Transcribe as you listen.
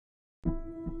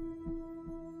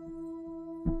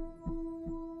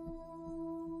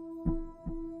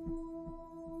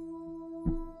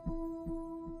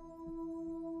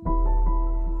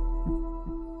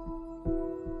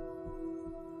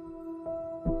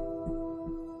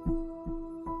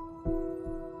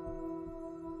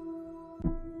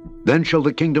Then shall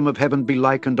the kingdom of heaven be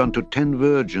likened unto 10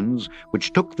 virgins,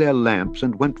 which took their lamps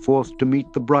and went forth to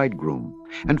meet the bridegroom.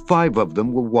 And 5 of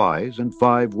them were wise, and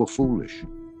 5 were foolish.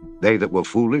 They that were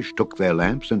foolish took their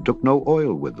lamps, and took no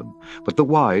oil with them. But the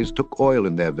wise took oil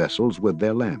in their vessels with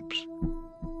their lamps.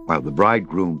 While the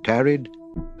bridegroom tarried,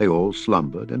 they all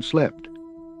slumbered and slept.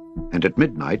 And at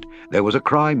midnight there was a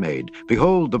cry made,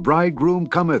 Behold, the bridegroom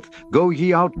cometh, go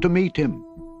ye out to meet him.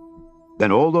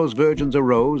 Then all those virgins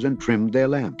arose and trimmed their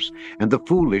lamps. And the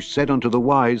foolish said unto the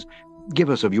wise,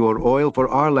 Give us of your oil, for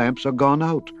our lamps are gone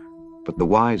out. But the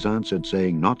wise answered,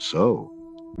 saying, Not so,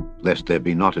 lest there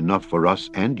be not enough for us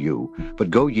and you,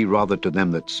 but go ye rather to them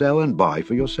that sell, and buy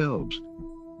for yourselves.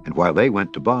 And while they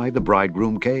went to buy, the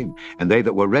bridegroom came, and they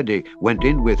that were ready went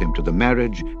in with him to the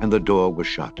marriage, and the door was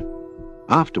shut.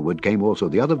 Afterward came also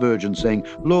the other virgins, saying,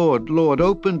 Lord, Lord,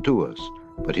 open to us.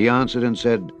 But he answered and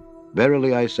said,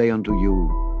 Verily I say unto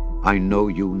you, I know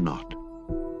you not.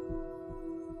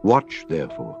 Watch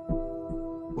therefore,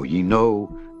 for ye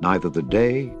know neither the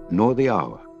day nor the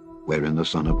hour wherein the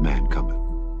Son of Man cometh.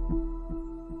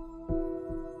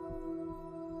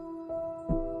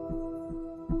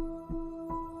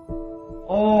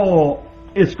 Oh,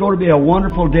 it's going to be a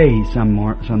wonderful day some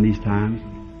of these times.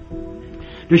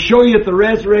 To show you that the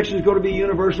resurrection is going to be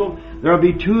universal, there will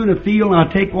be 2 in the field, and I'll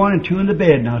take one, and 2 in the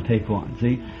bed, and I'll take one.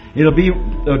 See? It'll be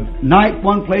night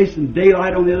one place and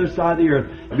daylight on the other side of the earth.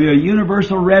 It'll be a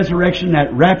universal resurrection,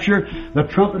 that rapture. The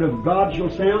trumpet of God shall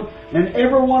sound. And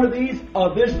every one of these,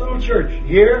 of this little church,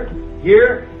 here,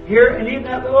 and even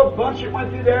that little bunch that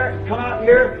went through there, come out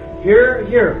here.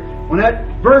 When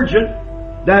that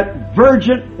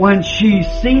virgin, when she's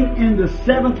seen in the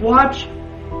 7th watch,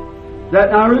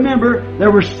 now remember,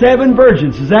 there were 7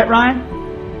 virgins, is that right?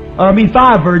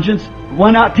 5 virgins,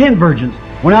 10 virgins.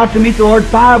 Went out to meet the Lord.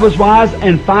 5 was wise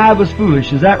and 5 was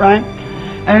foolish. Is that right?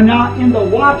 And now in the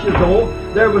watches, though,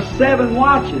 there were 7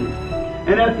 watches.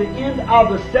 And at the end of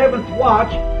the 7th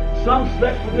watch, some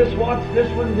slept for this watch, this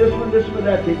one.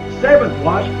 At the 7th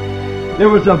watch, there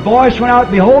was a voice went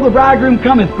out, Behold, the bridegroom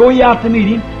cometh, go ye out to meet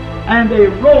him. And they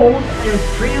rose and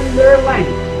trimmed their lamps.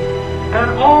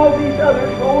 And all these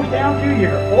others rose down through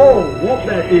here. Oh, won't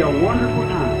that be a wonderful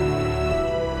time?